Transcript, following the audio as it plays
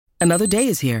Another day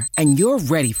is here, and you're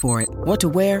ready for it. What to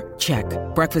wear? Check.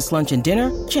 Breakfast, lunch, and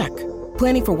dinner? Check.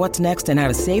 Planning for what's next and how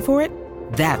to save for it?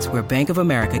 That's where Bank of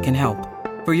America can help.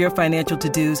 For your financial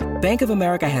to-dos, Bank of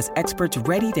America has experts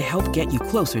ready to help get you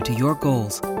closer to your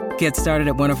goals. Get started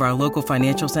at one of our local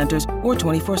financial centers or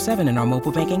 24/7 in our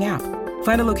mobile banking app.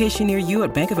 Find a location near you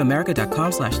at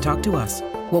bankofamerica.com/talktous.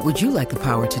 What would you like the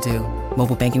power to do?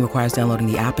 Mobile banking requires downloading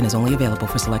the app and is only available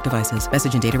for select devices.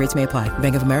 Message and data rates may apply.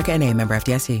 Bank of America N.A., member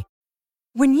FDIC.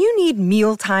 When you need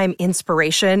mealtime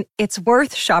inspiration, it's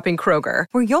worth shopping Kroger,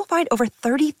 where you'll find over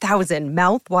 30,000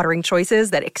 mouth-watering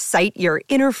choices that excite your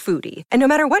inner foodie. And no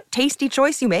matter what tasty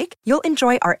choice you make, you'll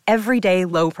enjoy our everyday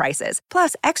low prices,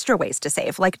 plus extra ways to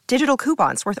save, like digital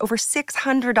coupons worth over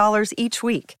 $600 each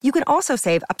week. You can also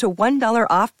save up to $1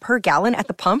 off per gallon at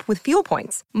the pump with fuel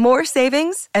points. More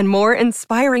savings and more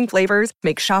inspiring flavors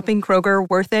make shopping Kroger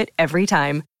worth it every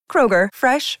time. Kroger,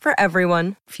 fresh for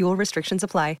everyone. Fuel restrictions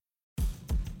apply.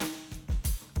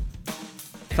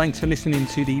 Thanks for listening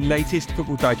to the latest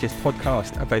Football Digest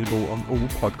podcast, available on all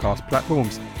podcast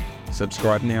platforms.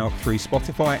 Subscribe now through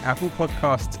Spotify, Apple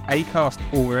Podcasts, Acast,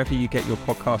 or wherever you get your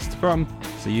podcasts from,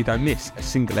 so you don't miss a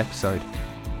single episode.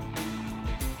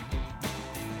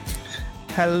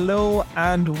 Hello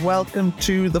and welcome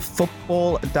to the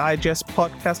Football Digest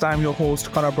podcast. I'm your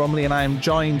host, Conor Bromley, and I am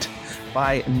joined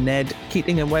by Ned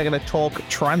Keating, and we're going to talk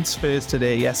transfers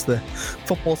today. Yes, the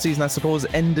football season, I suppose,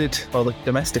 ended, well, the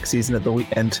domestic season at the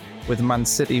weekend, with Man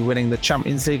City winning the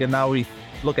Champions League, and now we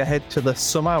look ahead to the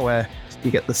summer where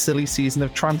you get the silly season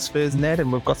of transfers, Ned,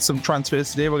 and we've got some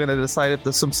transfers today. We're going to decide if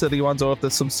there's some silly ones or if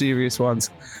there's some serious ones.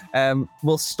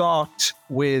 We'll start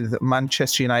with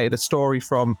Manchester United, a story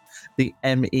from the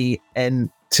MEN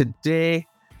today.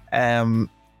 Man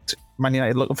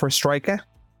United looking for a striker,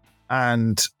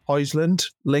 and Hojlund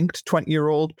linked,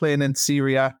 20-year-old playing in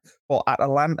Syria for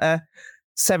Atalanta.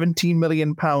 €17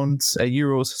 million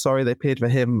euros, they paid for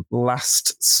him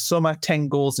last summer. 10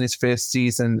 goals in his first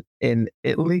season in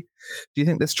Italy. Do you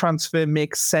think this transfer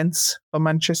makes sense for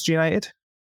Manchester United?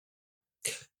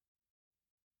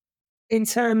 In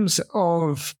terms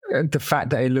of the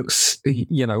fact that it looks,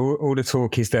 all the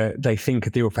talk is that they think a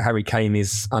deal for Harry Kane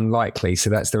is unlikely. So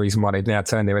that's the reason why they've now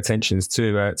turned their attentions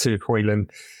to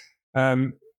Hojlund.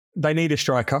 They need a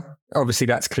striker. Obviously,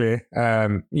 that's clear.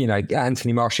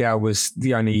 Anthony Martial was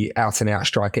the only out-and-out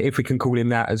striker, if we can call him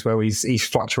that as well. He's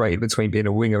fluctuated between being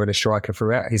a winger and a striker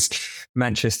throughout his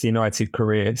Manchester United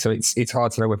career. So it's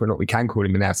hard to know whether or not we can call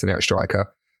him an out-and-out striker.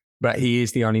 But he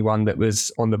is the only one that was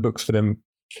on the books for them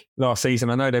last season.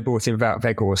 I know they brought in Wout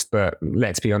Weghorst, but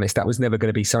let's be honest, that was never going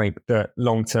to be something that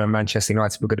long-term Manchester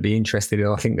United were going to be interested in.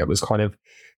 I think that was kind of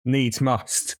needs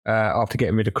must after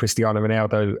getting rid of Cristiano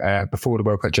Ronaldo before the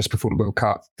World Cup, just before the World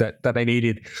Cup, that they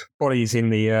needed bodies in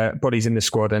the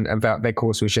squad, and Wout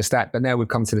Weghorst was just that. But now we've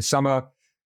come to the summer.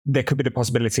 There could be the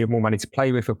possibility of more money to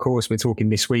play with, of course. We're talking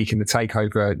this week, and the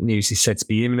takeover news is said to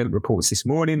be imminent. Reports this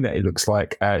morning that it looks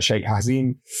like Sheikh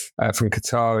Hassan from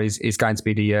Qatar is going to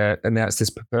be the announced as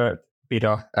preferred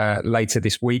bidder later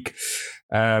this week.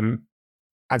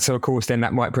 And so, of course, then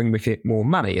that might bring with it more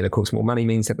money. And, of course, more money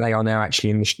means that they are now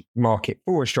actually in the market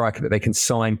for a striker that they can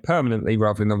sign permanently,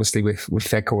 rather than obviously with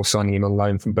Weghorst signing him on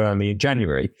loan from Burnley in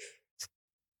January.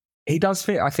 He does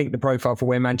fit, I think, the profile for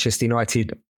where Manchester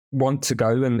United want to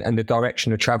go and the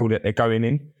direction of travel that they're going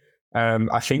in.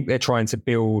 I think they're trying to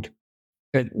build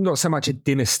not so much a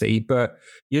dynasty, but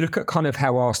you look at kind of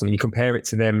how Arsenal, you compare it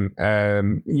to them,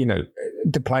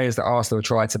 the players that Arsenal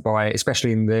try to buy,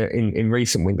 especially in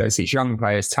recent windows, these young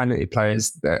players, talented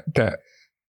players that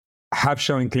have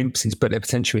shown glimpses, but their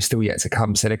potential is still yet to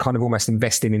come. So they're kind of almost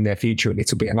investing in their future a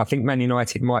little bit. And I think Man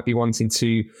United might be wanting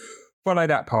to follow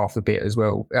that path a bit as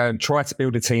well. Try to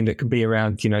build a team that can be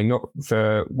around, not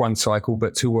for one cycle,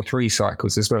 but 2 or 3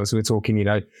 cycles as well. So we're talking,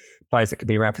 players that could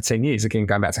be around for 10 years. Again,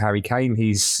 going back to Harry Kane,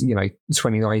 he's,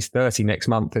 29, he's 30 next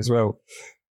month as well.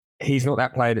 He's not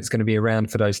that player that's going to be around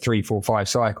for those 3, 4, 5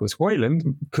 cycles.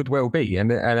 Hojlund could well be.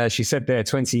 And as you said there,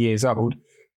 20 years old,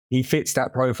 he fits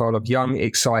that profile of young,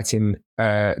 exciting,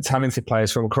 talented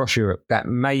players from across Europe that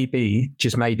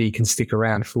just maybe can stick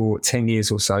around for 10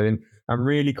 years or so. And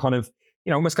really kind of,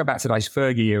 almost go back to those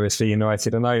Fergie eras for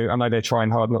United. I know they're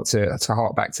trying hard not to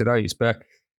hark back to those, but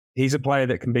he's a player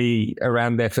that can be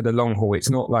around there for the long haul. It's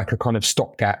not like a kind of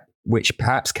stopgap, which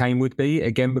perhaps Kane would be,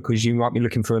 again, because you might be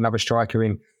looking for another striker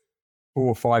in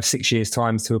 4, 5, 6 years'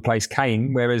 time to replace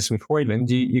Kane. Whereas with Hojlund,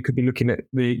 you could be looking at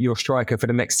your striker for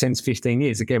the next 10 to 15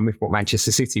 years, again, with what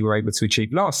Manchester City were able to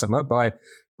achieve last summer by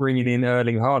bringing in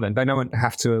Erling Haaland. They don't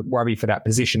have to worry for that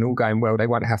position. All going well, they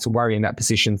won't have to worry in that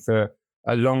position for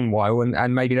a long while.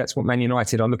 And maybe that's what Man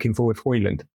United are looking for with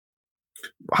Hojlund.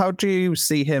 How do you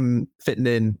see him fitting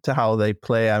in to how they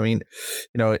play? I mean,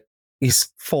 he's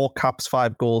 4 caps,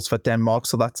 5 goals for Denmark,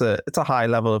 so it's a high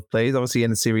level of play. He's obviously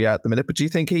in Serie A at the minute, but do you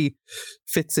think he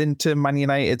fits into Man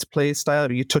United's play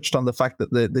style? You touched on the fact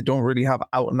that they don't really have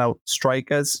out-and-out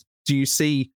strikers. Do you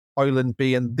see Hojlund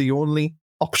being the only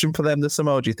option for them this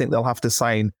summer, or do you think they'll have to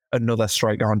sign another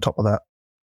striker on top of that?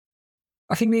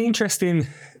 I think the interesting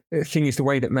thing is the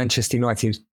way that Manchester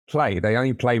United play. They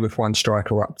only play with one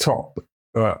striker up top,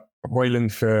 but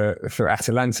Hojlund for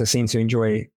Atalanta seems to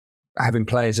enjoy having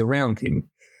players around him.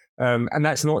 And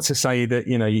that's not to say that,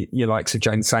 your likes of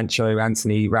Jadon Sancho,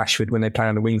 Anthony, Rashford, when they play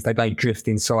on the wings, they don't drift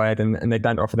inside and they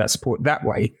don't offer that support that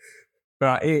way.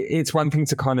 But it's one thing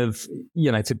to kind of,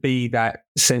 to be that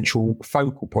central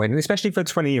focal point, and especially for a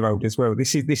 20-year-old as well.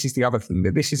 This is the other thing,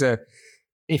 that this is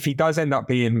if he does end up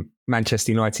being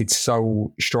Manchester United's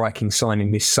sole striking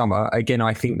signing this summer, again,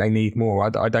 I think they need more.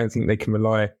 I don't think they can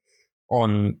rely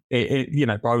on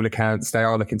it. By all accounts, they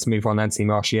are looking to move on Anthony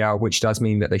Martial, which does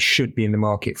mean that they should be in the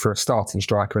market for a starting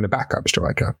striker and a backup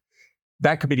striker.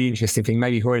 That could be the interesting thing.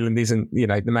 Maybe Hojlund isn't,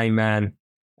 the main man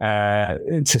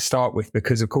to start with,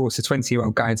 because of course a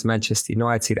 20-year-old going to Manchester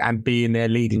United and being their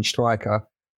leading striker,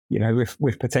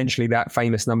 with potentially that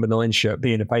famous number 9 shirt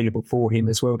being available for him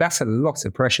as well, that's a lot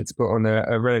of pressure to put on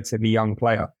a relatively young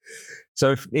player.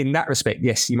 So in that respect,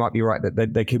 yes, you might be right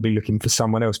that they could be looking for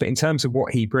someone else. But in terms of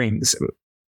what he brings,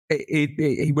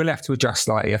 he will have to adjust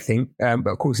slightly, I think. But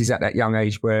of course, he's at that young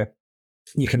age where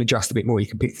you can adjust a bit more. You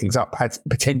can pick things up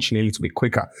potentially a little bit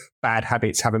quicker. Bad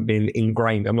habits haven't been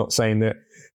ingrained. I'm not saying that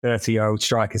 30-year-old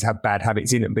strikers have bad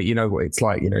habits in them, but you know what it's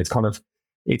like.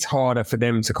 It's harder for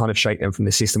them to kind of shake them from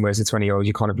the system, whereas a 20-year-old,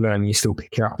 you kind of learn and you still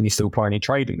pick it up and you're still playing and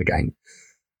trading the game.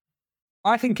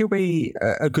 I think he'll be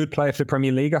a good player for the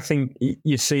Premier League. I think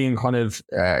you're seeing kind of,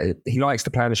 he likes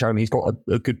to play on the show and he's got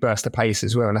a good burst of pace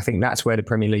as well. And I think that's where the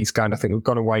Premier League's going. I think we've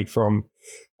gone away from,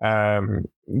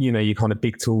 your kind of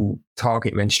big, tall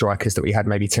target men strikers that we had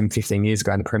maybe 10, 15 years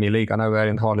ago in the Premier League. I know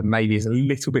Erling Haaland maybe is a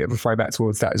little bit of a throwback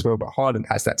towards that as well, but Haaland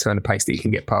has that turn of pace that he can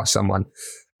get past someone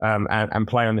and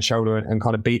play on the shoulder and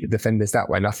kind of beat the defenders that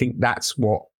way. And I think that's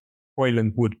what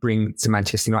Hojlund would bring to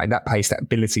Manchester United, that pace, that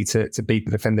ability to beat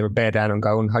the defender, bear down and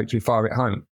go and hopefully fire it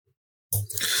home.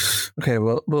 Okay,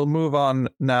 we'll move on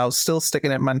now. Still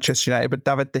sticking at Manchester United, but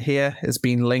David De Gea has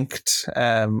been linked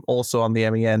also on the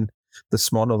MEN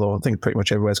this morning, although I think pretty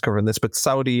much everywhere's covering this, but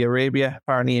Saudi Arabia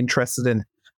apparently interested in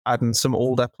adding some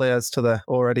older players to the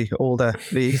already older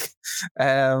league.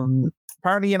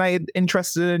 Apparently United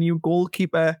interested in a new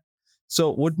goalkeeper, so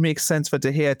it would make sense for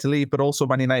De Gea to leave, but also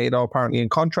Man United are apparently in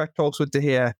contract talks with De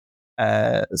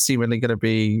Gea, seemingly going to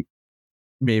be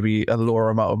maybe a lower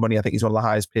amount of money. I think he's one of the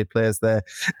highest paid players there.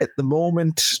 At the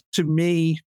moment, to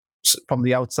me, from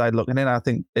the outside looking in, I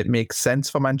think it makes sense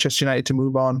for Manchester United to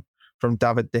move on from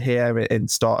David De Gea and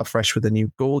start afresh with a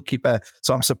new goalkeeper.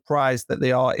 So I'm surprised that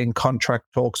they are in contract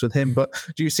talks with him. But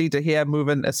do you see De Gea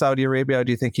moving to Saudi Arabia, or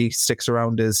do you think he sticks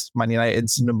around as Man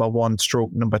United's number 1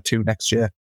 / number 2 next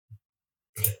year?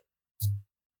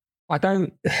 I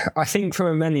think from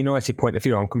a Man United point of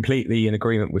view, I'm completely in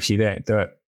agreement with you there,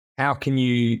 that how can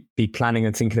you be planning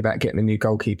and thinking about getting a new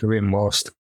goalkeeper in whilst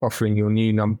offering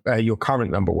your current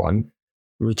number 1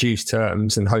 reduced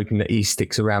terms and hoping that he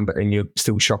sticks around, but then you're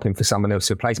still shopping for someone else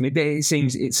to replace him? It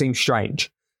seems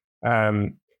strange.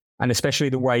 And especially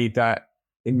the way that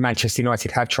Manchester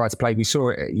United have tried to play. We saw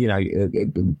it,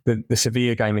 the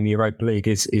Sevilla game in the Europa League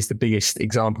is the biggest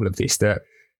example of this, that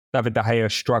David De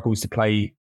Gea struggles to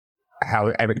play how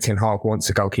Erik ten Hag wants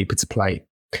a goalkeeper to play.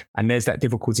 And there's that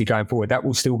difficulty going forward. That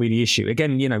will still be the issue.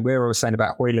 Again, where I was saying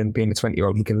about Hojlund being a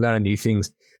 20-year-old, he can learn new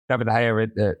things. David De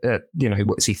Gea,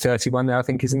 what is he, 31 now, I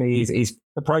think, isn't he? He's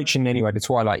approaching, anyway, the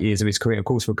twilight years of his career. Of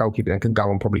course, for a goalkeeper, that can go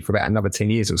on probably for about another 10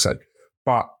 years or so.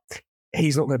 But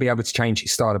he's not going to be able to change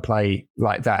his style of play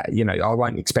like that. I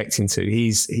won't expect him to.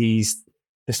 He's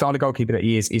the style of goalkeeper that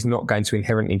he is not going to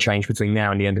inherently change between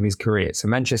now and the end of his career. So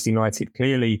Manchester United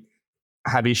clearly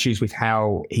have issues with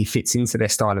how he fits into their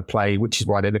style of play, which is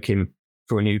why they're looking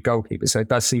for a new goalkeeper. So it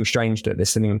does seem strange that they're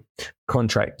sending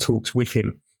contract talks with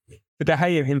him. But De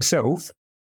Gea himself,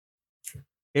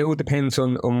 it all depends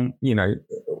on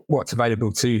what's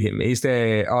available to him.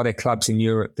 Are there clubs in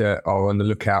Europe that are on the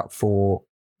lookout for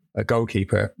a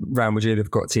goalkeeper? Real Madrid have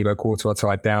got Thibaut Courtois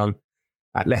tied down.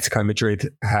 Atletico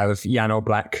Madrid have Jan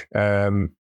Oblak.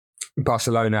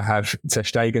 Barcelona have Ter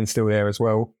Stegen still there as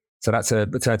well. So that's a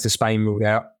return to Spain ruled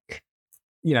out.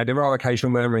 There are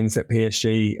occasional murmurings that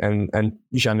PSG and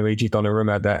Gianluigi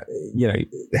Donnarumma that,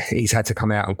 he's had to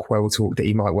come out and quell talk that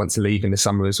he might want to leave in the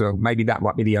summer as well. Maybe that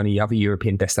might be the only other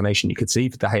European destination you could see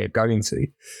for De Gea going to.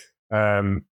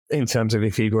 in terms of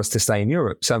if he was to stay in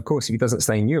Europe. So, of course, if he doesn't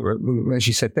stay in Europe, as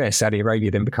you said there, Saudi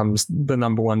Arabia then becomes the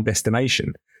number one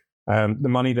destination. The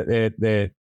money that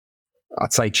they're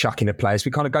I'd say, chucking at players.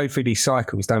 We kind of go through these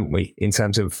cycles, don't we, in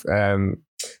terms of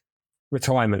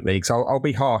retirement leagues. I'll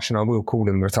be harsh and I will call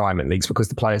them retirement leagues because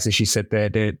the players, as you said,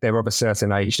 they're of a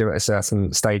certain age, they're at a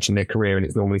certain stage in their career, and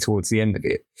it's normally towards the end of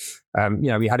it.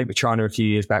 We had it with China a few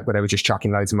years back where they were just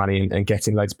chucking loads of money and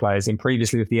getting loads of players in.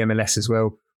 Previously with the MLS as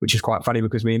well, which is quite funny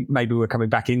because maybe we're coming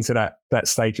back into that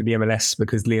stage of the MLS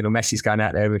because Lionel Messi's going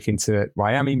out there looking to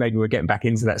Miami. Maybe we're getting back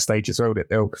into that stage as well, that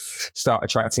they'll start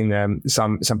attracting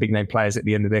some big name players at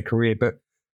the end of their career. But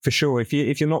for sure, if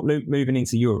you're not moving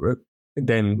into Europe,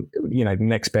 then the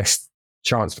next best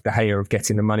chance for De Gea of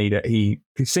getting the money that he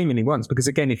seemingly wants. Because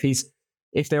again,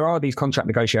 if there are these contract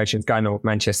negotiations going on with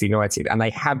Manchester United, and they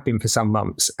have been for some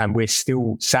months, and we're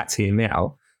still sat here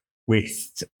now with,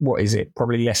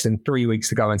 probably less than 3 weeks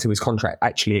to go until his contract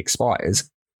actually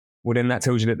expires, well, then that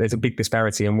tells you that there's a big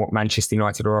disparity in what Manchester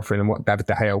United are offering and what David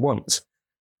De Gea wants.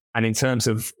 And in terms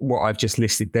of what I've just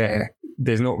listed there,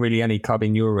 there's not really any club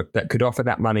in Europe that could offer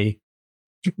that money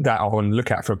that are on the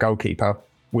lookout for a goalkeeper,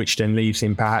 which then leaves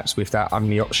him perhaps with that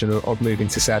only option of moving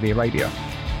to Saudi Arabia.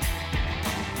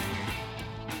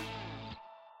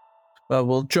 Well,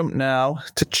 we'll jump now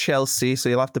to Chelsea. So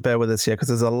you'll have to bear with us here because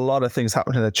there's a lot of things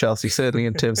happening at Chelsea, certainly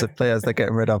in terms of players they're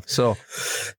getting rid of. So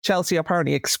Chelsea are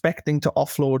apparently expecting to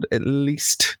offload at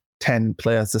least 10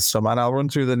 players this summer. And I'll run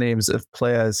through the names of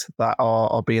players that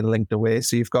are being linked away.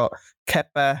 So you've got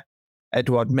Kepa,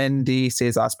 Edouard Mendy,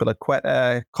 Cesar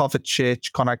Azpilicueta,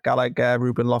 Kovacic, Conor Gallagher,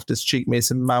 Ruben Loftus-Cheek,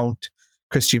 Mason Mount,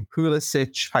 Christian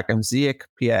Pulisic, Hakim Ziyech,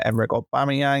 Pierre-Emerick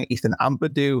Aubameyang, Ethan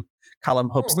Ampadu, Callum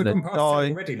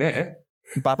Hudson-Odoi,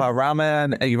 Baba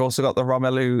Rahman. You've also got the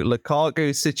Romelu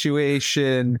Lukaku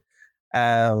situation.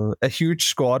 A huge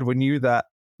squad. We knew that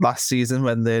last season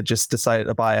when they just decided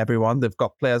to buy everyone. They've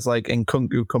got players like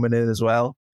Nkunku coming in as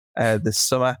well this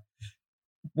summer.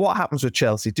 What happens with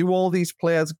Chelsea? Do all these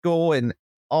players go, and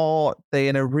are they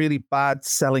in a really bad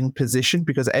selling position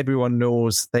because everyone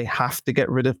knows they have to get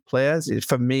rid of players?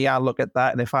 For me, I look at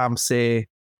that, and if I'm, say,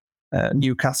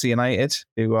 Newcastle United,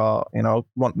 who are,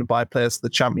 wanting to buy players for the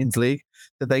Champions League,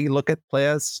 do they look at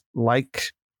players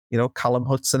like, Callum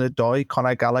Hudson-Odoi,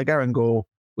 Conor Gallagher, and go,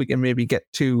 we can maybe get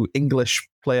 2 English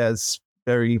players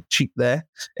very cheap there,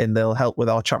 and they'll help with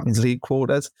our Champions League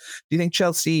quotas? Do you think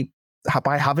Chelsea,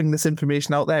 by having this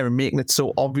information out there and making it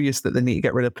so obvious that they need to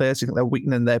get rid of players, do you think they're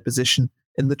weakening their position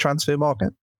in the transfer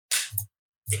market?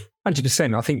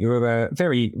 100%. I think you're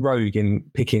very rogue in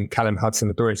picking Callum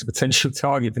Hudson-Odoi as a potential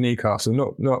target for Newcastle.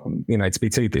 Not to be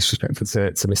too disrespectful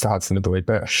to Mr. Hudson-Odoi,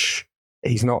 but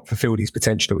he's not fulfilled his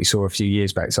potential that we saw a few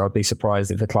years back. So I'd be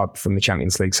surprised if a club from the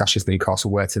Champions League, such as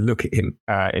Newcastle, were to look at him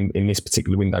in this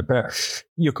particular window. But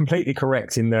you're completely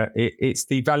correct in that it's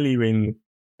the value in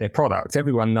their product.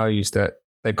 Everyone knows that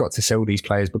they've got to sell these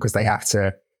players because they have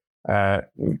to kind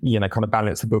of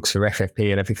balance the books for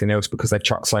FFP and everything else because they've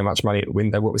chucked so much money at the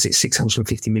window. What was it,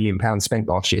 £650 million spent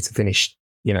last year to finish,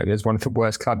 as one of the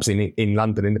worst clubs in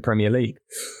London in the Premier League.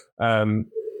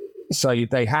 So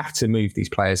they have to move these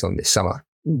players on this summer.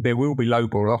 There will be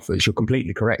lowball offers. You're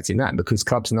completely correct in that because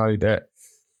clubs know that,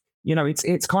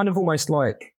 it's kind of almost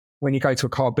like when you go to a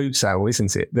car boot sale,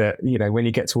 isn't it? That, when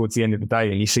you get towards the end of the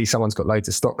day and you see someone's got loads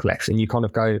of stock left and you kind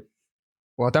of go,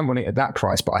 well, I don't want it at that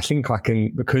price, but I think I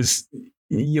can, because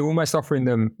you're almost offering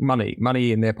them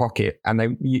money in their pocket,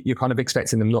 and you're kind of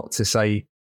expecting them not to say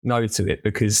no to it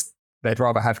because they'd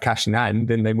rather have cash in hand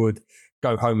than they would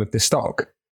go home with the stock.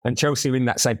 And Chelsea are in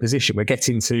that same position. We're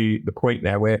getting to the point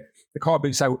now where the car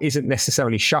boot sale isn't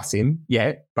necessarily shutting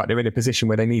yet, but they're in a position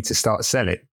where they need to start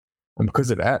selling. And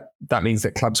because of that means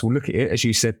that clubs will look at it, as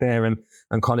you said there, and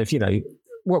kind of,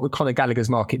 what would Conor Gallagher's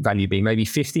market value be? Maybe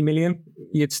 50 million?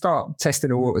 You'd start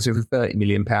testing the waters with a £30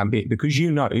 million bid because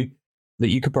you know that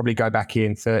you could probably go back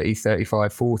in 30,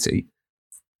 35, 40.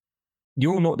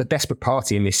 You're not the desperate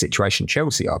party in this situation.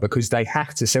 Chelsea are, because they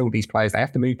have to sell these players. They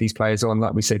have to move these players on,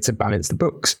 like we said, to balance the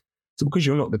books. So because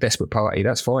you're not the desperate party,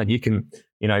 that's fine. You can,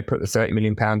 put the £30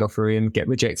 million offer in, get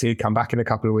rejected, come back in a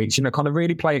couple of weeks, kind of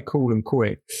really play it cool and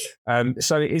quick.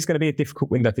 So it is going to be a difficult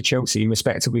window for Chelsea in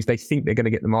respect of if they think they're going to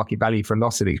get the market value for a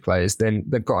lot of these players, then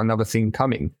they've got another thing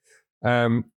coming.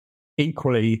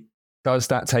 Equally, does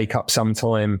that take up some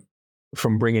time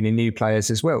from bringing in new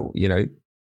players as well?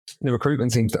 The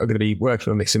recruitment teams that are going to be working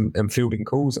on this and fielding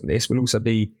calls on this will also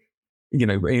be,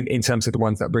 in terms of the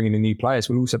ones that are bringing in new players,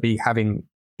 will also be having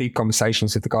deep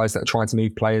conversations with the guys that are trying to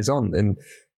move players on. And,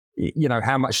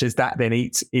 how much does that then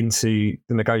eat into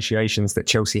the negotiations that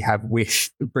Chelsea have with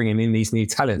bringing in these new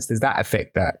talents? Does that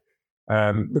affect that?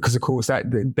 Because of course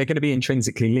that they're going to be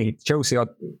intrinsically linked. Chelsea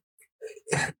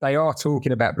they are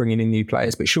talking about bringing in new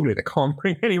players, but surely they can't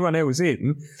bring anyone else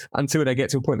in until they get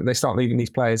to a point that they start moving these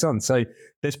players on. So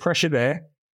there's pressure there.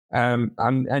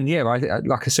 And yeah,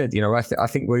 like I said, I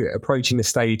think we're approaching the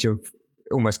stage of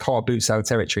almost car boot sale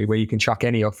territory where you can chuck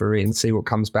any offer in, see what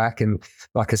comes back. And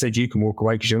like I said, you can walk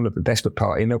away because you're not the desperate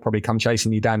party and they'll probably come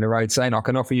chasing you down the road saying, I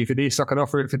can offer you for this, I can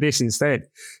offer it for this instead.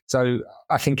 So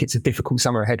I think it's a difficult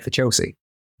summer ahead for Chelsea.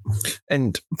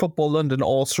 And Football London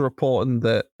also reporting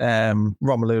that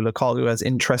Romelu Lukaku has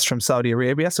interest from Saudi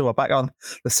Arabia. So we're back on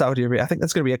the Saudi Arabia. I think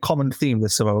that's going to be a common theme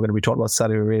this summer. We're going to be talking about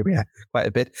Saudi Arabia quite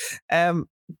a bit.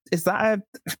 Is that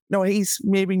no? He's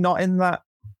maybe not in that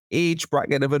age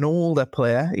bracket of an older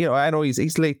player. I know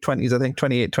he's late 20s, I think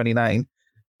 28, 29,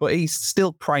 but he's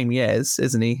still prime years,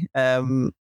 isn't he?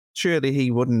 Surely he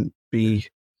wouldn't be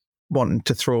wanting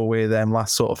to throw away them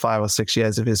last sort of 5 or 6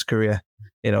 years of his career.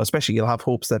 Especially you'll have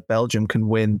hopes that Belgium can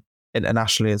win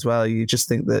internationally as well. You just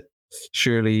think that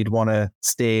surely you'd want to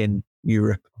stay in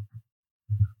Europe.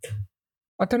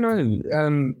 I don't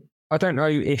know. I don't know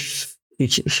if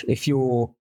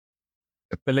your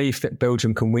belief that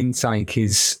Belgium can win something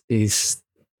is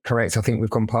correct. I think we've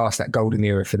gone past that golden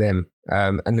era for them.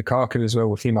 And Lukaku as well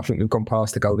with him, I think we've gone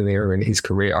past the golden era in his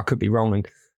career. I could be wrong, and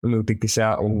we'll dig this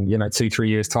out in 2-3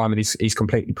 years' time, and he's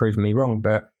completely proven me wrong.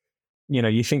 But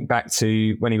you think back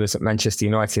to when he was at Manchester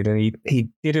United and he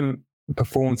didn't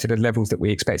perform to the levels that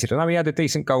we expected. I know he had a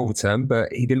decent goal return,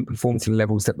 but he didn't perform to the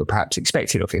levels that were perhaps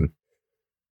expected of him.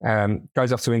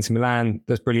 Goes off to Inter Milan,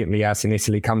 does brilliantly out in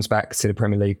Italy, comes back to the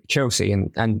Premier League, Chelsea,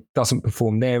 and doesn't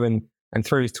perform there and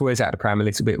threw his toys out of the pram a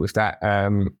little bit with that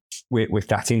with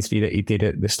that interview that he did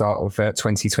at the start of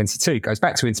 2022. Goes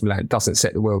back to Inter Milan, doesn't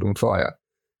set the world on fire.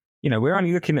 We're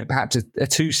only looking at perhaps a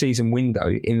 2-season window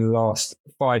in the last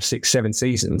 5, 6, 7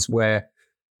 seasons where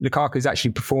Lukaku's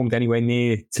actually performed anywhere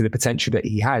near to the potential that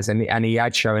he has and he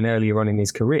had shown earlier on in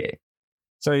his career.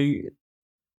 So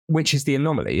which is the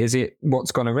anomaly? Is it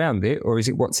what's gone around it or is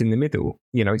it what's in the middle?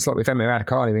 It's like with Emma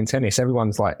Raducanu in tennis.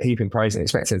 Everyone's like heaping praise and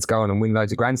expecting her to go on and win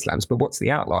loads of Grand Slams. But what's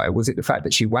the outlier? Was it the fact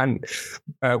that she went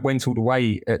all the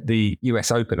way at the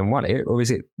US Open and won it? Or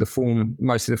is it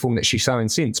most of the form that she's shown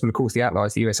since? But of course, the outlier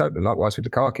is the US Open. Likewise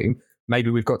with Lukaku. Maybe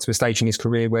we've got to a stage in his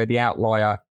career where the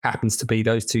outlier happens to be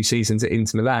those 2 seasons at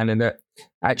Inter Milan and that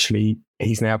actually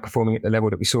he's now performing at the level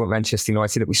that we saw at Manchester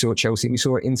United, that we saw at Chelsea, and we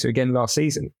saw at Inter again last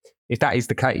season. If that is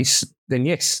the case, then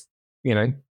yes,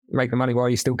 make the money while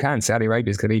you still can. Saudi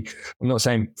Arabia is going to be, I'm not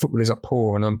saying footballers are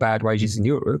poor and on bad wages in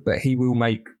Europe, but he will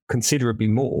make considerably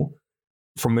more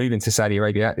from moving to Saudi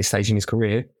Arabia at this stage in his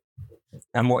career.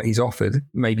 And what he's offered,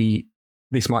 maybe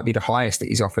this might be the highest that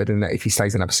he's offered, and that if he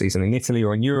stays another season in Italy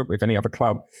or in Europe with any other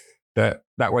club, that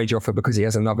wage offer, because he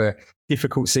has another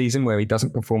difficult season where he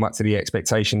doesn't perform up to the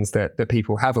expectations that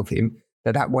people have of him,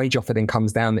 that wage offer then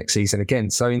comes down next season again.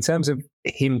 So in terms of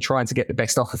him trying to get the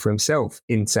best offer for himself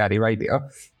in Saudi Arabia,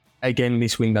 again,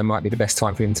 this window might be the best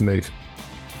time for him to move.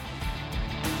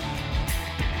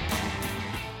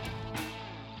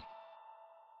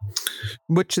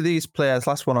 Which of these players,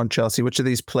 last one on Chelsea, which of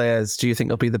these players do you think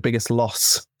will be the biggest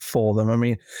loss for them? I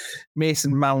mean,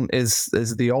 Mason Mount is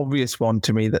the obvious one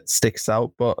to me that sticks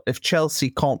out, but if Chelsea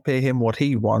can't pay him what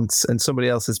he wants and somebody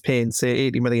else is paying, say,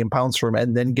 £80 million for him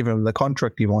and then giving him the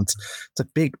contract he wants, it's a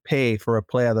big pay for a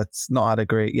player that's not had a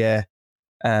great year.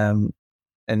 And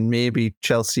maybe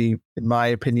Chelsea, in my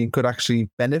opinion, could actually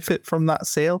benefit from that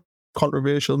sale.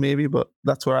 Controversial maybe, but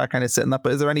that's where I kind of sit in that.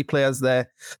 But is there any players there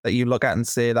that you look at and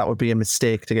say that would be a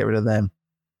mistake to get rid of them?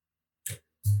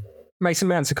 Mason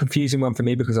Mount's a confusing one for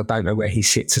me because I don't know where he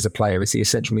sits as a player. Is he a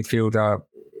central midfielder?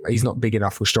 He's not big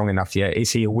enough or strong enough yet.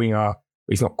 Is he a winger?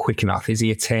 He's not quick enough. Is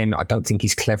he a 10? I don't think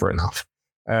he's clever enough.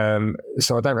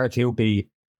 So I don't know if he'll be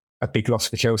a big loss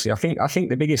for Chelsea. I think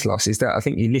the biggest loss is that I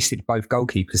think he listed both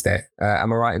goalkeepers there.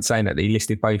 Am I right in saying that he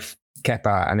listed both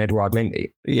Kepa and Edouard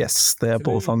Mendy? Yes, they're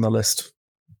both on the list.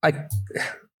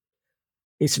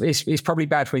 It's probably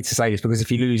bad for me to say this because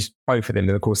if you lose both of them,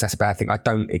 then of course that's a bad thing. I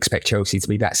don't expect Chelsea to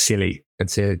be that silly and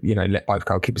to let both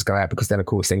goalkeepers go out, because then of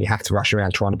course you have to rush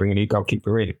around trying to bring a new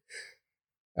goalkeeper in.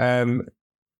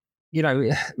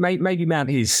 Maybe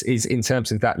Mount is in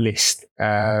terms of that list.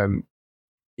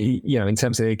 In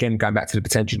terms of, again, going back to the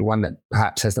potential, the one that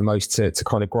perhaps has the most to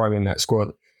kind of grow in that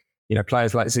squad.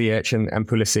 Players like Ziyech and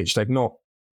Pulisic, they've not,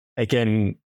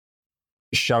 again,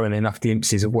 shown enough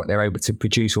glimpses of what they're able to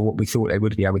produce or what we thought they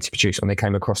would be able to produce when they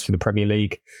came across to the Premier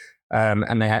League.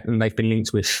 And they've been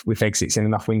linked with exits in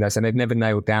enough windows, and they've never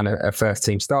nailed down a first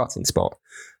team starting spot.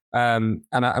 And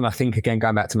I think, again,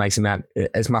 going back to Mason Mount,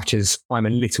 as much as I'm a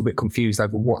little bit confused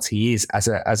over what he is as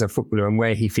a footballer and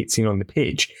where he fits in on the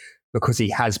pitch, because he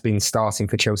has been starting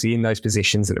for Chelsea in those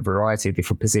positions at a variety of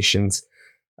different positions.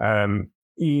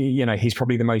 He's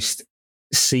probably the most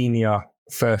senior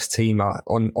first teamer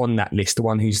on that list, the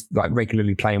one who's like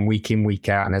regularly playing week in, week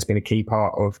out, and has been a key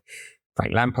part of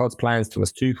Frank Lampard's plans,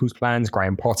 Thomas Tuchel's plans,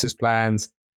 Graham Potter's plans,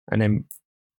 and then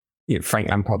Frank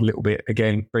Lampard a little bit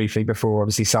again briefly before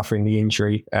obviously suffering the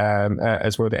injury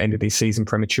as well at the end of this season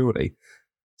prematurely.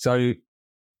 So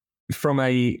from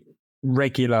a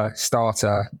regular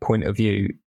starter point of view,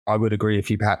 I would agree with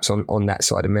you perhaps on that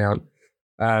side of Mount.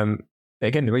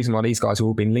 Again, the reason why these guys have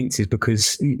all been linked is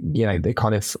because they've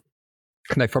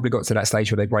probably got to that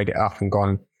stage where they've weighed it up and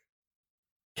gone,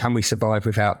 can we survive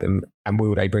without them, and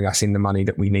will they bring us in the money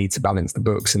that we need to balance the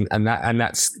books? And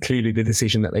that's clearly the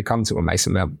decision that they come to on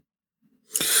Mason Mount.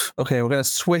 Okay, we're going to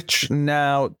switch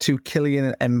now to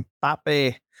Kylian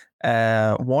Mbappe.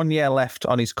 1 year left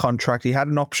on his contract. He had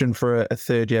an option for a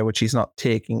third year, which he's not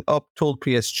taking up. Told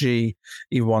PSG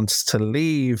he wants to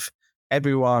leave.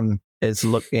 Everyone is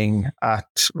looking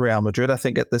at Real Madrid, I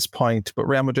think, at this point. But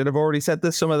Real Madrid have already said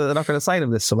this summer that they're not going to sign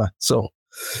him this summer. So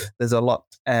there's a lot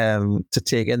to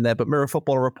take in there. But Mirror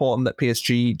Football are reporting that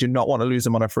PSG do not want to lose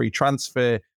him on a free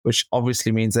transfer, which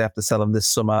obviously means they have to sell him this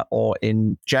summer or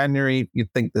in January.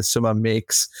 You'd think this summer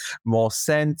makes more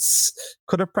sense.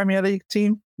 Could a Premier League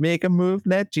team make a move,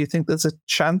 Ned? Do you think there's a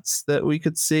chance that we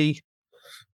could see,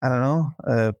 I don't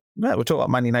know, we're talking about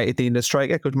Man United needing a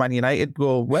striker. Could Man United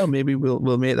go, well, maybe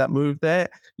we'll make that move there?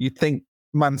 You think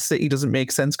Man City doesn't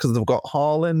make sense because they've got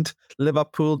Hojlund?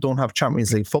 Liverpool don't have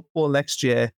Champions League football next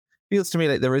year. Feels to me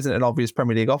like there isn't an obvious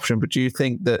Premier League option, but do you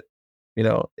think that,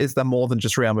 is there more than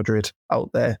just Real Madrid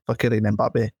out there for Kylian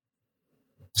Mbappe?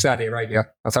 Saudi Arabia.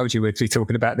 I told you we'd be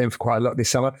talking about them for quite a lot this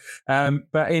summer.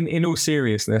 But in all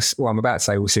seriousness, I'm about to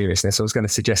say all seriousness, I was going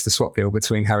to suggest a swap deal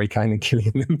between Harry Kane and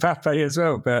Kylian Mbappe as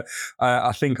well. But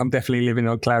I think I'm definitely living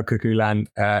on cloud cuckoo land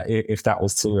if that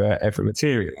was to ever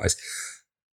materialise.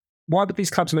 Why would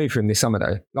these clubs move for him this summer,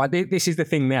 though? Like, this is the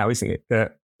thing now, isn't it?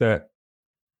 That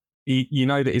you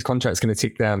know that his contract's going to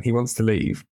tick down. He wants to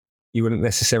leave. You wouldn't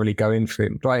necessarily go in for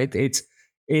him. But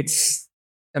it's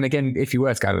and again, if you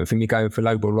were to go in for him, you're going for a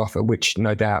lowball offer, which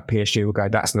no doubt PSG will go,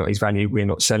 that's not his value, we're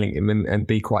not selling him, and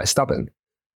be quite stubborn.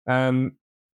 Kylian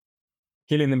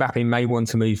Mbappe may want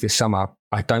to move this summer.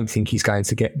 I don't think he's going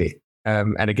to get there.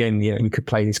 And again, we could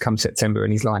play this come September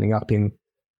and he's lining up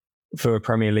for a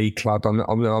Premier League club. I'm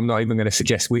not even going to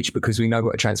suggest which, because we know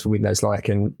what a transfer window's like.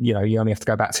 And, you only have to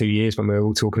go back 2 years when we were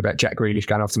all talking about Jack Grealish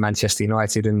going off to Manchester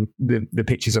United and the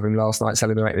pictures of him last night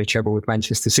celebrating the treble with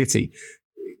Manchester City.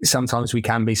 Sometimes we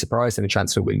can be surprised in a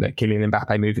transfer window. Kylian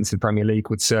Mbappe moving to the Premier League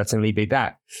would certainly be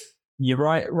that. You're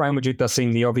right, Real Madrid does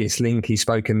seem the obvious link. He's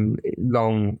spoken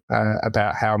long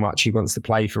about how much he wants to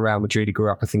play for Real Madrid. He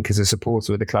grew up, I think, as a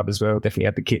supporter of the club as well. Definitely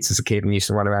had the kits as a kid and used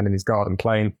to run around in his garden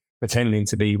pretending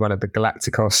to be one of the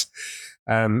Galacticos.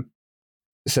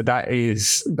 So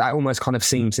that almost kind of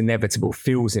seems inevitable,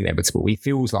 feels inevitable. He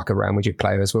feels like a Real Madrid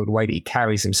player as well. The way that he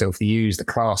carries himself, the use, the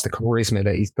class, the charisma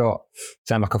that he's got.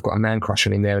 Sound like I've got a man crush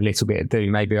on him there a little bit. I do.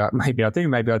 Maybe I do,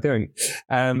 maybe I don't.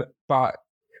 But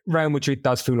Real Madrid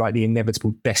does feel like the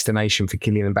inevitable destination for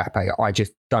Kylian Mbappe. I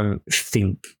just don't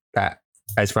think that,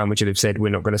 as Real Madrid have said, we're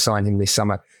not going to sign him this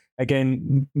summer.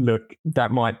 Again, look,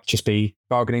 that might just be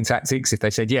bargaining tactics. If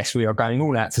they said, yes, we are going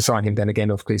all out to sign him, then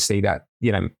again, obviously that,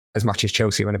 as much as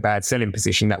Chelsea are in a bad selling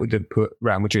position, that would have put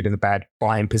Real Madrid in a bad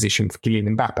buying position for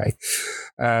Kylian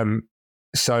Mbappe.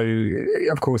 So,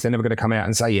 of course, they're never going to come out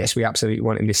and say, yes, we absolutely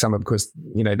want him this summer, because,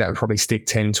 that would probably stick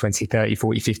 10, 20, 30,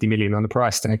 40, 50 million on the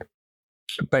price tag.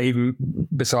 But even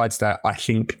besides that, I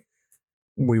think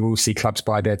we will see clubs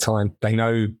buy their time. They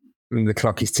know the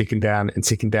clock is ticking down and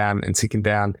ticking down and ticking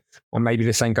down. And maybe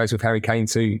the same goes with Harry Kane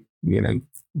too.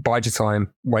 Bide your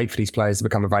time, wait for these players to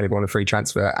become available on a free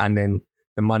transfer, and then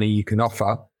the money you can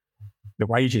offer, the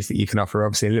wages that you can offer,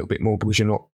 obviously a little bit more, because you're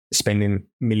not spending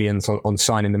millions on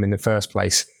signing them in the first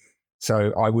place.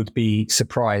 So I would be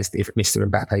surprised if Mr.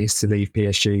 Mbappe is to leave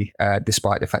PSG,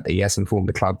 despite the fact that he has informed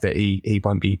the club that he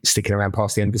won't be sticking around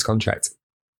past the end of his contract.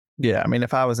 Yeah, I mean,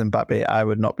 if I was Mbappe, I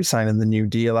would not be signing the new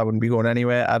deal. I wouldn't be going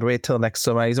anywhere. I'd wait till next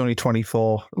summer. He's only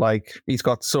 24. Like, he's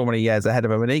got so many years ahead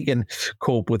of him, and he can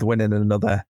cope with winning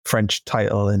another French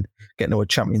title and getting to a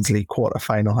Champions League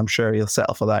quarter-final. I'm sure he'll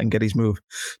settle for that and get his move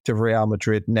to Real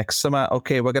Madrid next summer.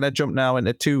 Okay, we're going to jump now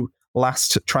into two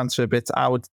last transfer bits. I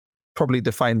would probably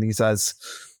define these as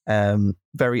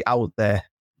very out there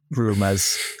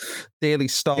rumours. Daily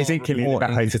Star. Is he Kylian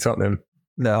Mbappe to Tottenham?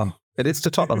 No, It is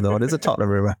to Tottenham, though. It is a Tottenham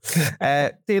rumour.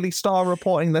 Daily Star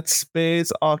reporting that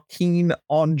Spurs are keen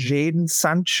on Jadon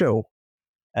Sancho.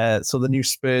 So the new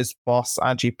Spurs boss,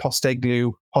 Ange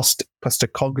Postecoglou,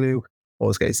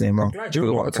 always get his name wrong. I'm glad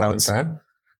you're not a Tottenham fan.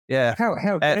 Yeah.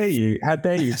 How dare you? How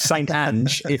dare you? Saint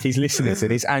Ange, if he's listening to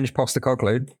this, Ange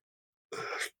Postecoglou.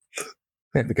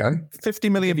 There we go. 50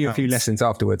 million. Give you a few lessons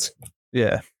afterwards.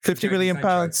 Yeah. 50 million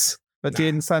pounds for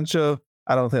Jadon Sancho.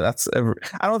 I don't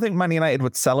think Man United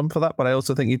would sell him for that, but I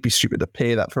also think you'd be stupid to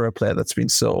pay that for a player that's been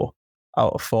so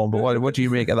out of form. But what do you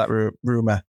make of that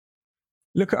rumour?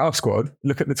 Look at our squad.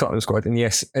 Look at the Tottenham squad. And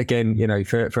yes, again,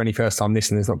 for any first-time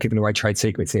listeners, not giving away trade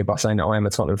secrets here by saying that I am a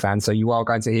Tottenham fan. So you are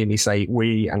going to hear me say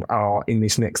we and are in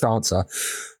this next answer.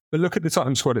 But look at the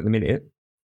Tottenham squad at the minute.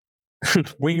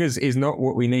 Wingers is not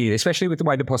what we need, especially with the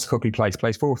way the Postecoglou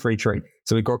plays 4-3-3.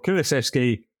 So we've got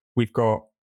Kulusevski, we've got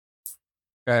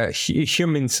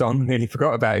Heung-min Son, nearly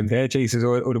forgot about him there. Jesus,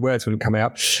 all the words wouldn't come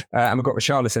out. And we've got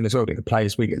Richarlison as well that can play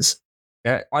as wingers.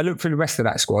 I look for the rest of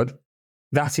that squad.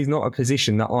 That is not a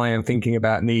position that I am thinking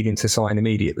about needing to sign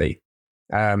immediately.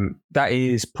 That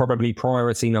is probably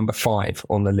priority number 5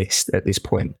 on the list at this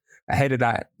point. Ahead of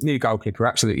that, new goalkeeper,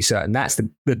 absolutely certain. That's the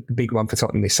big one for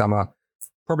Tottenham this summer.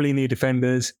 Probably new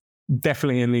defenders,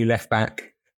 definitely a new left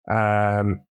back.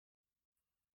 The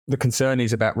concern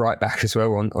is about right back as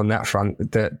well on that front.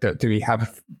 Do we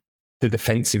have the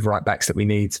defensive right backs that we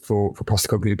need for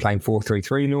Postecoglou playing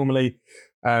 4-3-3 normally?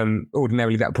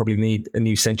 Ordinarily, that would probably need a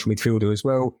new central midfielder as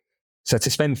well. So to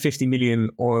spend 50 million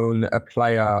on a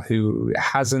player who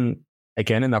hasn't,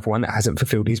 again, another one that hasn't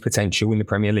fulfilled his potential in the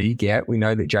Premier League yet. We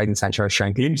know that Jadon Sancho has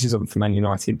shown glimpses of it for Man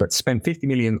United, but to spend 50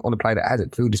 million on a player that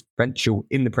hasn't fulfilled his potential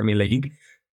in the Premier League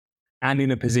and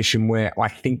in a position where I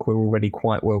think we're already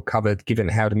quite well covered, given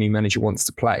how the new manager wants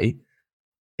to play,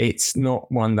 it's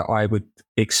not one that I would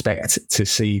expect to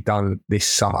see done this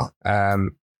summer.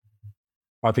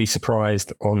 I'd be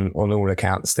surprised on all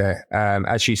accounts there.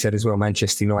 As you said as well,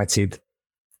 Manchester United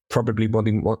probably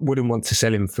wouldn't want to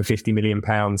sell him for £50 million.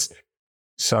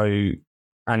 So,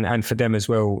 and for them as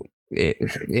well,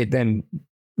 it then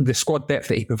the squad depth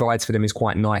that he provides for them is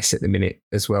quite nice at the minute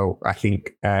as well, I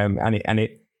think.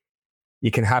 You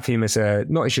can have him as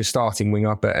not as your starting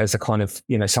winger, but as a kind of,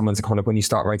 someone's a kind of when you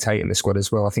start rotating the squad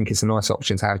as well. I think it's a nice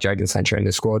option to have Jadon Sancho in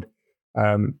the squad.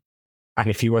 And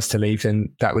if he was to leave, then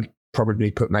that would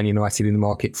probably put Man United in the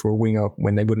market for a winger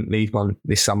when they wouldn't need one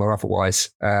this summer otherwise.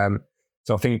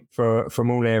 So I think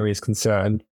from all areas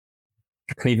concerned,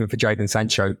 even for Jadon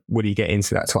Sancho, would he get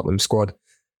into that Tottenham squad?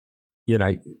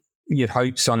 You'd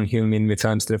hope Son Heung-min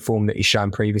returns to the form that he's shown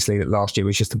previously, that last year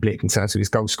was just a blip in terms of his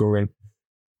goal scoring.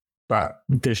 But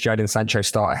does Jadon Sancho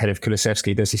start ahead of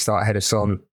Kulusevski? Does he start ahead of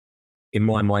Son? In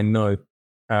my mind, no.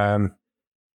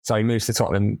 So he moves to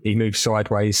Tottenham, he moves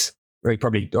sideways. He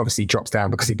probably obviously drops down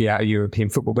because he'd be out of European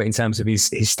football. But in terms of his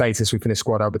status within the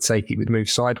squad, I would say he would move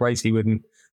sideways. He wouldn't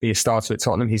be a starter at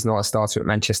Tottenham. He's not a starter at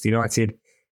Manchester United.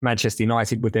 Manchester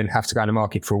United would then have to go in the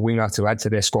market for a winger to add to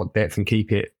their squad depth and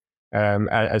keep it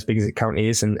as big as it currently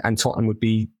is. And Tottenham would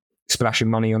be splashing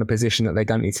money on a position that they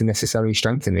don't need to necessarily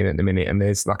strengthen in at the minute. And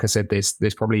there's, like I said,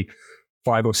 there's probably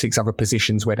 5 or 6 other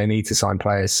positions where they need to sign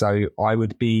players. So I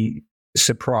would be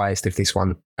surprised if this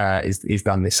one is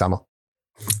done this summer.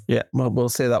 Yeah, well, we'll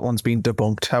say that one's been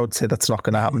debunked. I would say that's not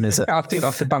going to happen, is it? I think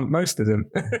I've debunked most of them.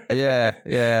 Yeah,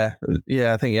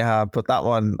 I think you have. But that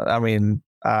one, I mean,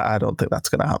 I don't think that's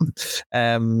going to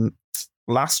happen.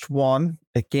 Last one,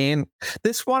 again.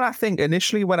 This one, I think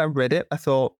initially when I read it, I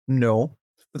thought no.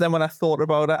 But then when I thought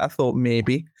about it, I thought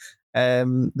maybe.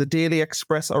 The Daily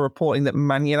Express are reporting that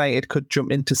Man United could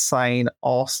jump in to sign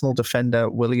Arsenal defender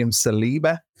William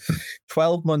Saliba.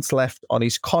 12 months left on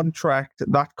his contract.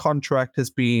 That contract has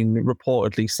been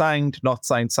reportedly signed, not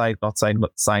signed, not signed,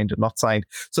 not signed, not signed.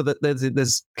 So that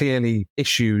there's clearly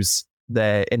issues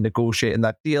there in negotiating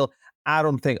that deal. I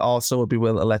don't think Arsenal would be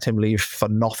willing to let him leave for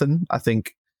nothing. I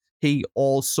think he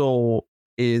also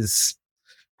is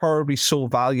probably so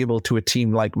valuable to a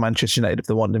team like Manchester United if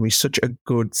they want him. He's such a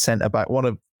good centre-back, one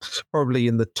of probably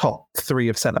in the top 3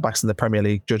 of centre-backs in the Premier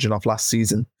League, judging off last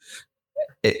season.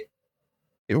 It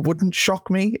wouldn't shock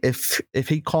me if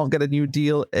he can't get a new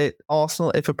deal at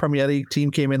Arsenal, if a Premier League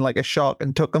team came in like a shark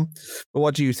and took him. But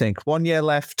what do you think? 1 year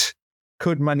left.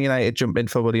 Could Man United jump in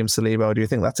for William Saliba, or do you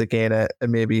think that's again a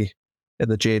maybe at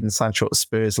the Jadon Sancho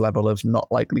Spurs level of not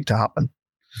likely to happen?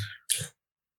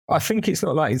 I think it's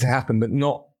not likely to happen, but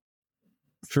not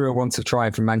through a want to try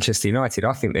from Manchester United.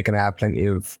 I think they're going to have plenty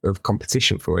of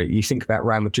competition for it. You think about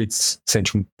Real Madrid's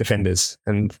central defenders,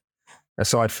 and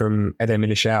aside from Eder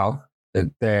Militao,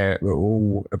 they're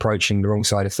all approaching the wrong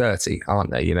side of 30, aren't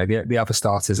they? The other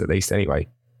starters at least anyway.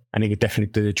 and he could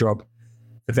definitely do the job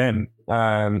for them.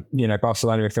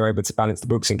 Barcelona, if they're able to balance the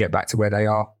books and get back to where they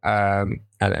are, and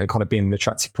kind of being an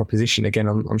attractive proposition again,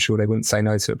 I'm sure they wouldn't say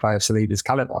no to a player of Saliba's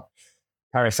caliber.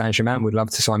 Paris Saint-Germain would love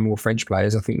to sign more French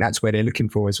players. I think that's where they're looking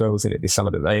for as well, isn't it, this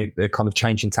summer, that they're kind of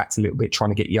changing tactics a little bit, trying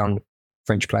to get young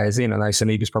French players in. I know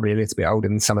Saliba's probably a little bit older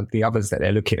than some of the others that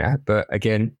they're looking at, but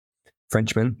again,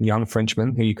 young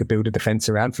Frenchman who you could build a defence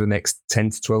around for the next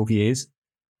 10 to 12 years,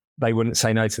 they wouldn't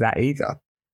say no to that either.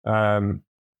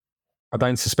 I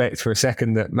don't suspect for a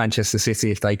second that Manchester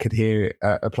City, if they could hear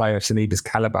a player of Saliba's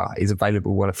calibre is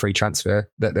available on a free transfer,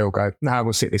 that they'll go, no,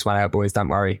 we'll sit this one out, boys, don't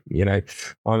worry.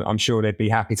 I'm sure they'd be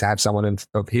happy to have someone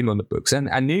of him on the books. And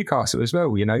Newcastle as well.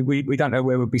 We don't know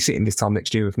where we'll be sitting this time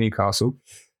next year with Newcastle.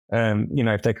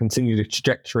 If they continue the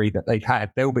trajectory that they've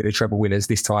had, they'll be the treble winners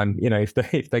this time.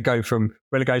 If they go from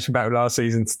relegation battle last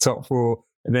season to top four,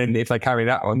 and then if they carry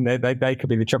that on, they could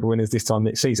be the treble winners this time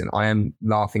next season. I am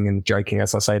laughing and joking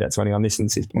as I say that to anyone listening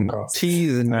to this podcast.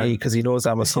 Teasing me because he knows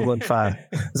I'm a Sunderland fan.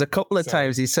 There's a couple of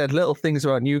times he said little things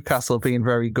about Newcastle being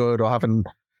very good or having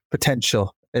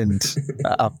potential, and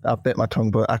I bit my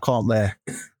tongue, but I can't there.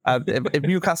 If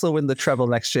Newcastle win the treble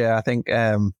next year, I think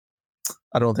I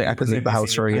don't think I could leave the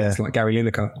house for a year. It's like Gary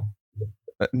Lineker.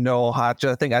 No, I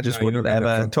think I just wouldn't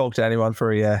ever talk to anyone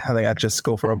for a year. I think I'd just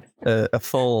go for a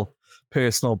full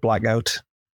personal blackout.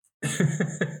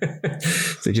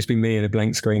 So just be me and a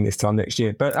blank screen this time next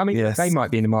year. But I mean, yes, they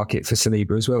might be in the market for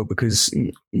Saliba as well, because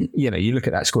you look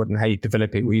at that squad and how you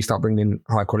develop it, where you start bringing in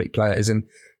high quality players. And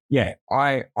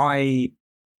I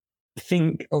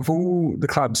think of all the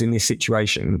clubs in this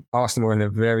situation, Arsenal are in a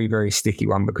very, very sticky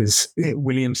one, because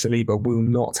William Saliba will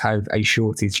not have a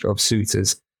shortage of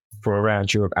suitors for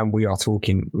around Europe, and we are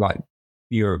talking like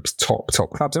Europe's top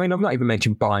clubs. I mean, I've not even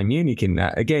mentioned Bayern Munich in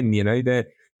that. Again,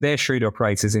 they're shrewd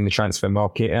operators in the transfer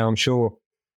market, and I'm sure,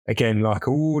 again, like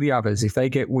all the others, if they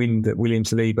get wind that William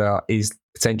Saliba is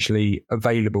potentially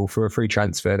available for a free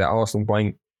transfer,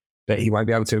 that he won't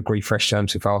be able to agree fresh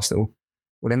terms with Arsenal,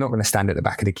 well, they're not going to stand at the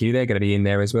back of the queue. They're going to be in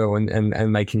there as well,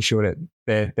 and making sure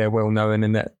that they're well known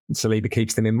and that Saliba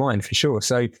keeps them in mind for sure.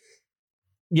 So,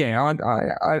 yeah,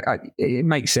 it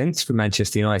makes sense for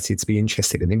Manchester United to be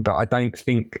interested in him, but I don't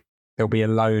think they'll be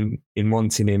alone in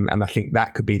wanting him. And I think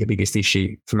that could be the biggest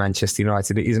issue for Manchester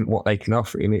United. It isn't what they can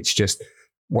offer him, it's just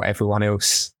what everyone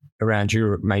else around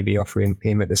Europe may be offering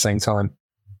him at the same time.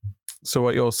 So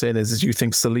what you're saying is you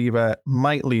think Saliba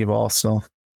might leave Arsenal.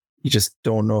 You just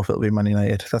don't know if it'll be Man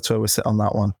United. That's where we sit on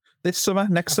that one. This summer,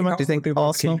 next summer, do you think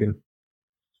Arsenal?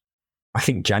 I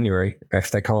think January,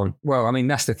 if they can't. Well, I mean,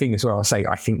 that's the thing as well.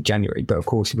 I think January, but of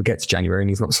course, if we get to January and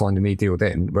he's not signed a new deal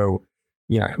then, well,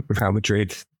 Real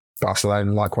Madrid,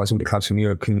 Barcelona, likewise, all the clubs from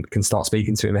Europe can start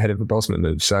speaking to him ahead of the Bosman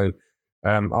move. So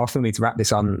Arsenal need to wrap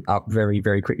this up very,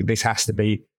 very quickly. This has to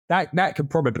be, that could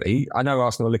probably, I know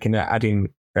Arsenal are looking at adding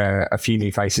a few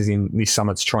new faces in this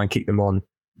summer to try and keep them on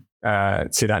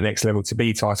to that next level, to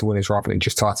be title winners rather than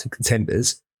just title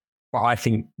contenders. But I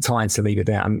think tying Saliba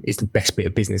down is the best bit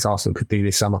of business Arsenal could do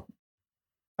this summer.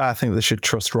 I think they should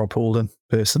trust Rob Hojlund,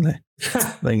 personally.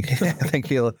 I think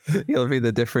he'll be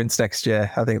the difference next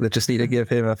year. I think they just need to give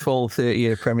him a full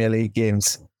 30-year Premier League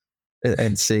games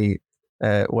and see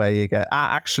where you get.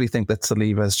 I actually think that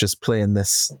Saliba's just playing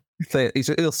this.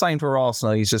 He'll sign for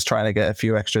Arsenal. He's just trying to get a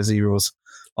few extra zeros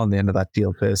on the end of that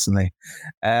deal, personally.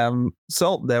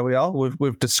 So there we are.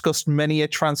 We've discussed many a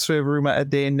transfer rumour a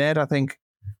day, Ned. I think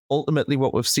ultimately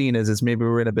what we've seen is maybe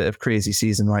we're in a bit of crazy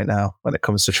season right now when it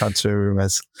comes to transfer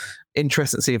rumours.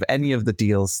 Interesting to see if any of the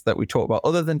deals that we talk about,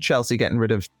 other than Chelsea getting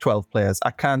rid of 12 players,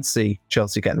 I can't see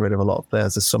Chelsea getting rid of a lot of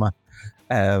players this summer.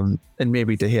 And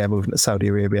maybe De Gea moving to Saudi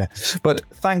Arabia. But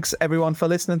thanks everyone for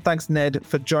listening. Thanks Ned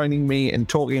for joining me and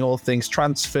talking all things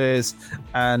transfers.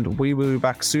 And we will be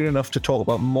back soon enough to talk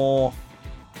about more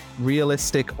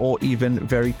realistic or even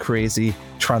very crazy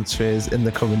transfers in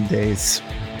the coming days.